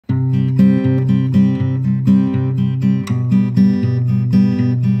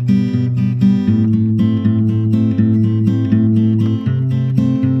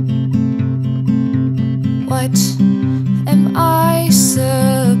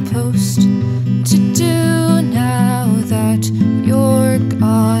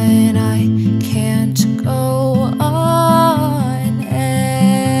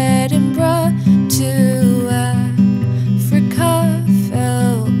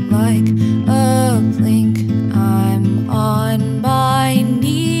like a blink. I'm on my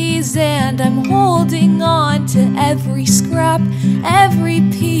knees and I'm holding on to every scrap, every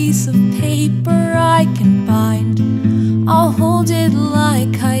piece of paper I can find. I'll hold it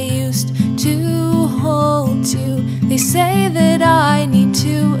like I used to hold you. They say that I need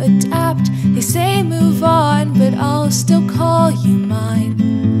to adapt. They say move on, but I'll still call you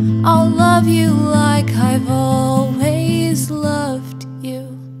mine. I'll love you like I've always loved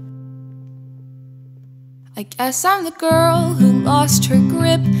you. I guess I'm the girl who lost her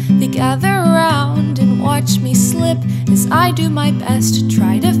grip. They gather around and watch me slip as I do my best to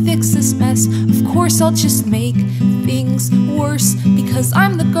try to fix this mess. Of course I'll just make things worse, because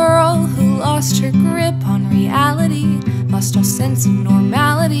I'm the girl who lost her grip on reality, lost all sense of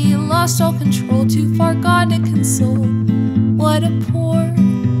normality, lost all control, too far gone to console. What a poor,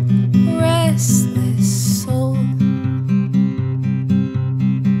 restless soul.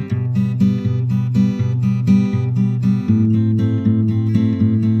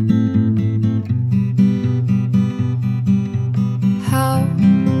 How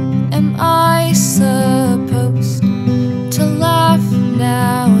am I supposed to laugh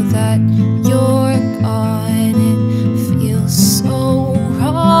now that you're gone? It feels so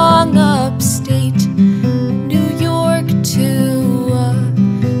wrong. Upstate New York to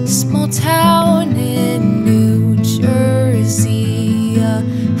a small town in New Jersey, a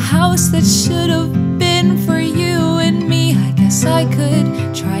house that should have been for you and me. I guess I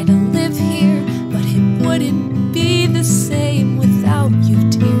could try to live here, but it wouldn't be the same without you,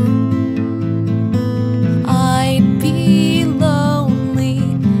 dear. I'd be lonely.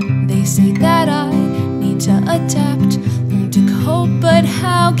 They say that I need to adapt, learn to cope, but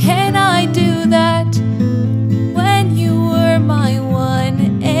how can I do that when you were my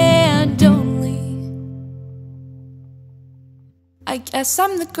one and only? I guess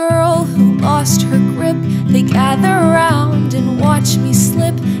I'm the girl who lost her grip. They gather around and watch me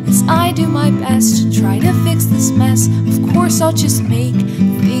slip as I do my best to try to fix this mess. Of course I'll just make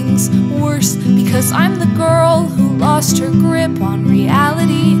things worse, because I'm the girl who lost her grip on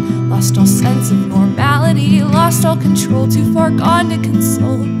reality, lost all sense of normality, lost all control, too far gone to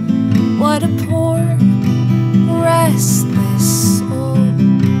console. What a poor, restless soul.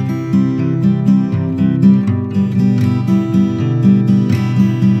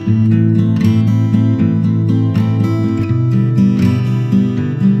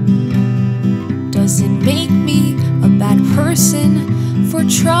 Does it make me a bad person for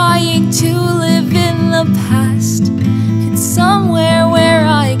trying to live in the past? It's somewhere where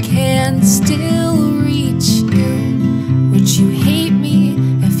I can still reach you. Would you hate me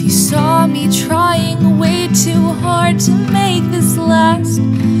if you saw me trying way too hard to make this last?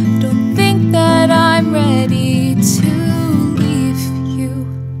 Don't think that I'm ready to leave you.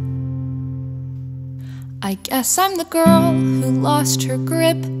 I guess I'm the girl who lost her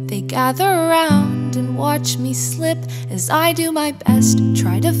grip. They gather around and watch me slip as I do my best,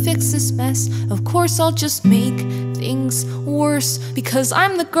 try to fix this mess. Of course I'll just make things worse, because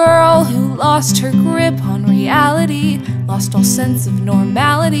I'm the girl who lost her grip on reality, lost all sense of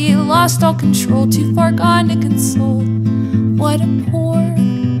normality, lost all control, too far gone to console. What a poor,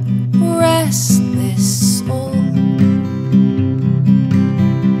 restless